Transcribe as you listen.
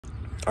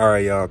All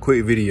right, y'all,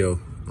 quick video.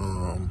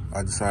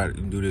 I decided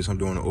to do this. I'm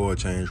doing an oil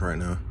change right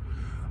now.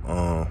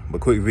 But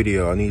quick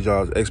video. I need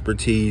y'all's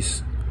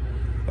expertise,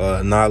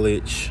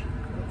 knowledge,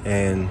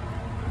 and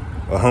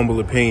humble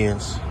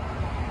opinions.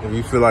 If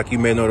you feel like you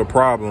may know the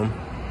problem,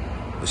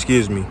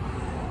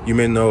 you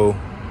may know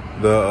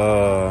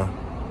the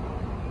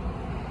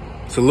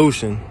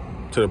solution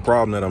to the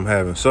problem that I'm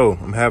having. So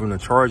I'm having a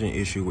charging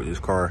issue with this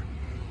car,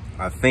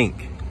 I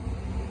think.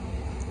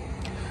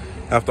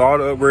 After all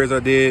the upgrades I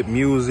did,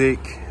 music,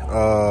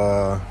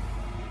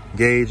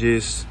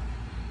 gauges,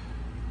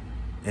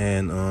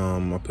 and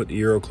I put the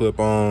Euro clip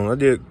on. I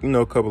did,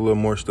 a couple little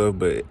more stuff,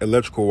 but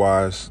electrical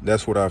wise,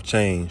 that's what I've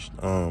changed.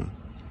 And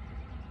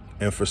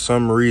for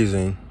some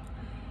reason,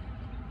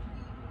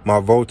 my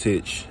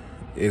voltage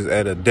is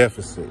at a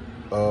deficit.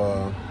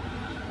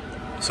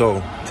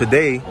 So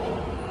today,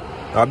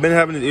 I've been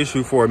having this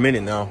issue for a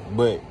minute now,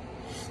 but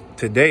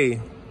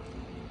today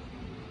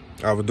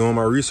I was doing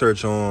my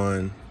research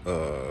on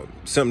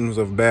symptoms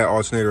of bad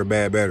alternator or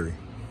bad battery.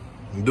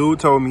 Dude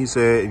told me, he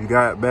said, if you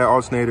got bad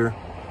alternator,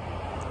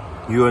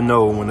 you'll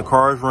know when the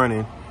car is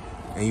running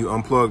and you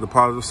unplug the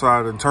positive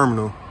side of the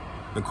terminal,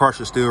 the car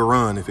should still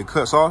run. If it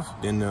cuts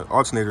off, then the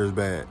alternator is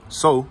bad.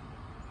 So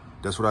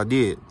that's what I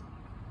did.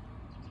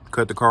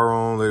 Cut the car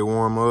on, let it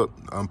warm up,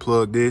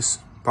 unplug this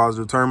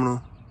positive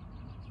terminal,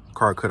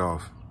 car cut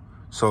off.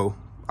 So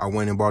I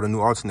went and bought a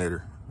new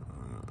alternator.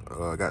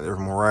 Got it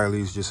from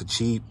O'Reilly's, just a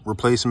cheap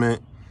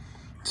replacement.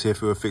 See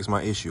if it will fix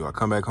my issue. I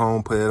come back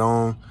home, put it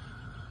on,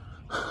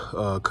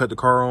 cut the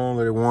car on,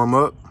 let it warm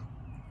up.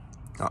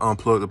 I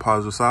unplug the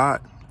positive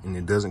side, and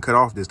it doesn't cut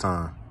off this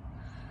time.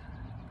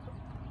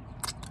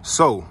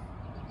 So,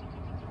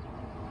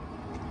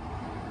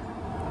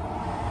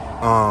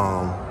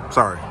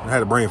 sorry, I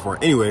had a brain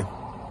fart. Anyway,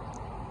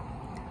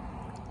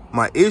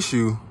 my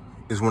issue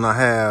is when I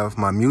have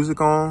my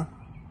music on,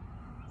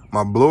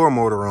 my blower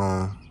motor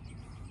on,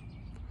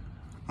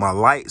 my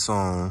lights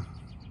on,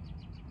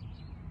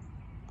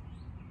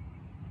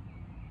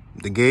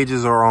 the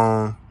gauges are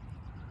on,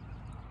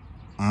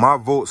 my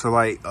volts are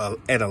like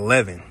at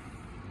 11,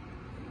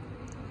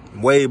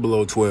 way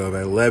below 12,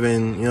 at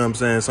 11, you know what I'm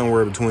saying,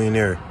 somewhere between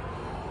there.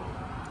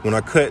 When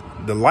I cut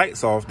the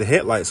lights off, the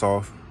headlights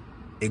off,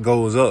 it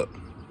goes up.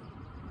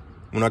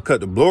 When I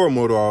cut the blower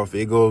motor off,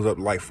 it goes up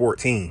like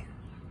 14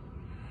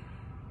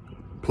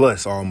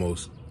 plus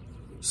almost.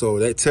 So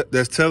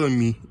that's telling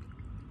me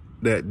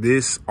that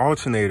this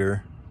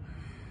alternator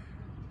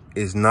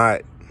is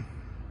not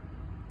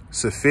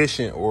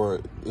sufficient,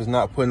 or is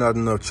not putting out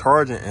enough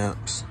charging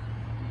amps,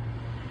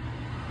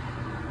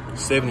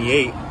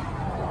 78,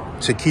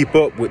 to keep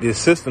up with this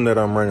system that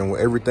I'm running,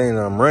 with everything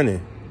that I'm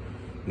running.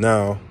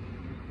 Now,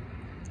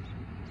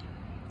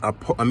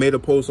 I made a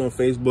post on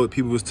Facebook.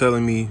 People was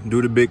telling me,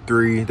 do the big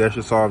three, that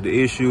should solve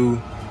the issue.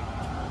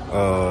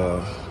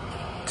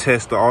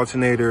 Test the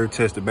alternator,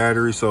 test the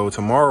battery. So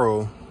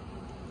tomorrow,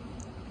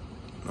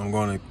 I'm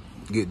gonna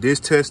get this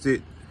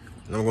tested,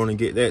 and I'm gonna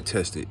get that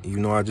tested.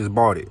 I just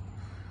bought it.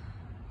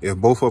 If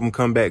both of them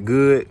come back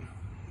good,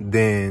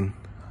 then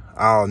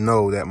I'll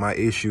know that my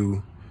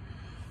issue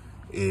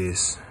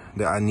is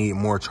that I need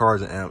more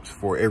charging amps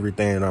for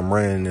everything that I'm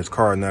running in this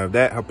car. Now, if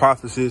that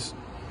hypothesis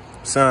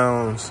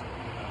sounds,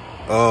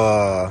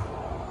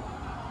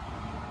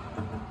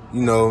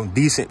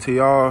 decent to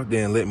y'all,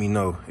 then let me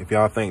know. If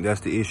y'all think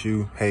that's the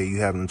issue, hey, you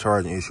having a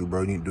charging issue,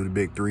 bro, you need to do the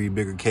big three,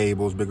 bigger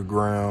cables, bigger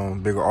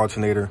ground, bigger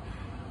alternator.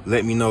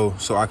 Let me know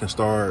so I can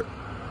start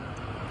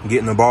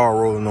getting the ball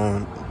rolling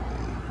on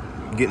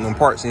getting them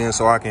parts in,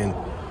 so I can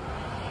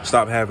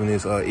stop having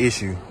this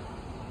issue.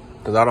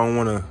 Because I don't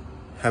want to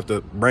have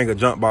to bring a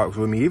jump box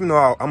with me, even though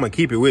I'm gonna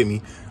keep it with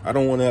me. I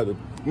don't want to have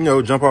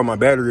to, jump out my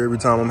battery every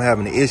time I'm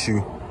having an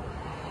issue,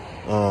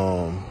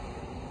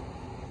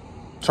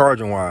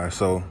 charging wise.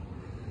 So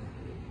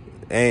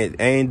I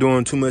ain't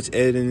doing too much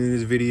editing in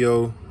this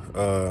video.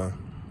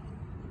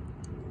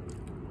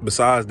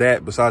 Besides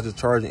the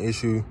charging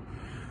issue,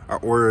 I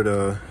ordered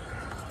a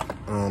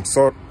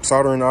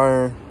soldering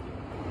iron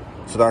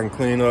so that I can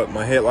clean up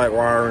my headlight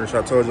wiring, which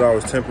I told you I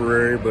was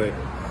temporary, but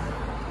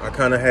I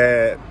kind of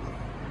had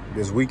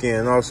this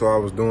weekend also. I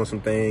was doing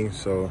some things,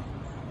 so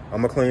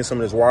I'm gonna clean some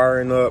of this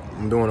wiring up.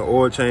 I'm doing an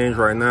oil change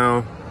right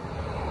now.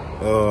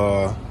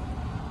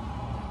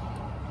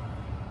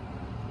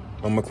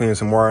 I'm gonna clean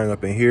some wiring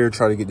up in here,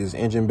 try to get this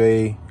engine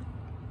bay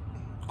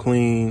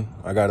clean.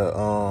 I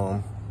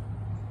gotta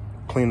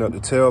clean up the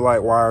tail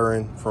light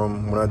wiring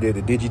from when I did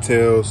the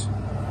digitails.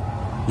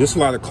 Just a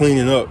lot of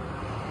cleaning up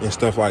and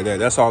stuff like that.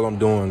 That's all I'm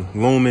doing,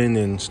 looming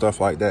and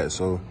stuff like that.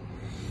 So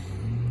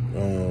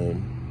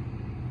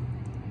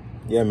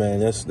yeah, man,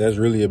 that's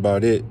really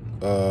about it.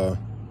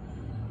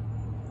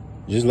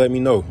 Just let me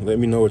know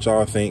what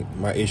y'all think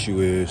my issue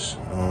is.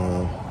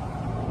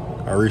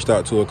 I reached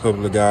out to a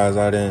couple of guys.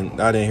 I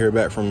didn't hear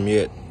back from them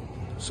yet,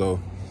 so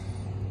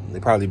they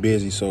probably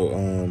busy.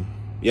 So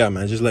yeah,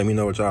 man, just let me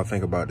know what y'all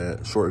think about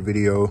that short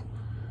video.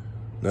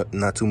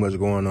 Not too much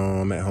going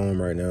on. I'm at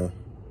home right now,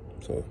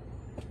 so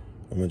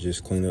I'm gonna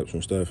just clean up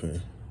some stuff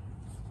and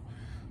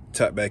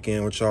tap back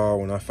in with y'all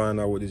when I find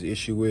out what this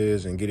issue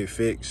is and get it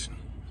fixed,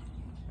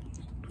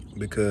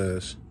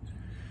 because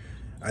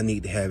I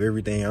need to have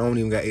everything. I don't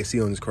even got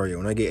AC on this car yet.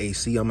 When I get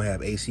AC, I'm gonna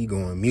have AC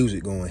going,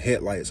 music going,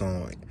 headlights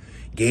on,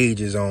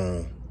 gauges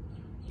on.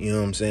 You know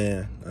what I'm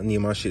saying? I need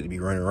my shit to be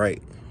running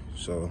right.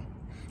 So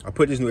I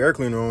put this new air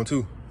cleaner on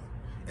too,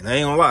 and I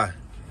ain't gonna lie,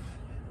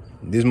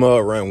 this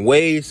mug ran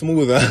way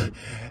smoother.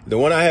 The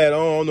one I had on,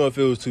 I don't know if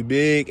it was too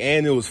big,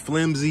 and it was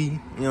flimsy. You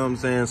know what I'm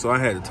saying? So I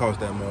had to toss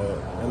that mug.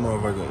 That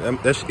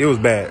motherfucker, it was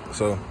bad.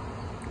 So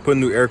put a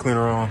new air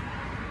cleaner on.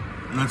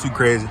 Not too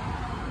crazy.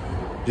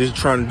 Just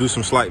trying to do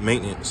some slight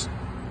maintenance.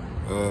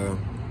 But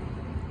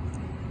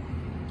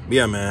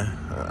yeah, man.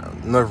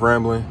 Enough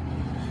rambling.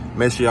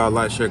 Make sure y'all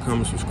like, share,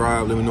 comment,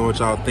 subscribe. Let me know what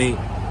y'all think.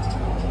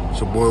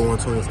 It's your boy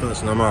 120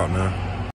 Stunts, and I'm out, man.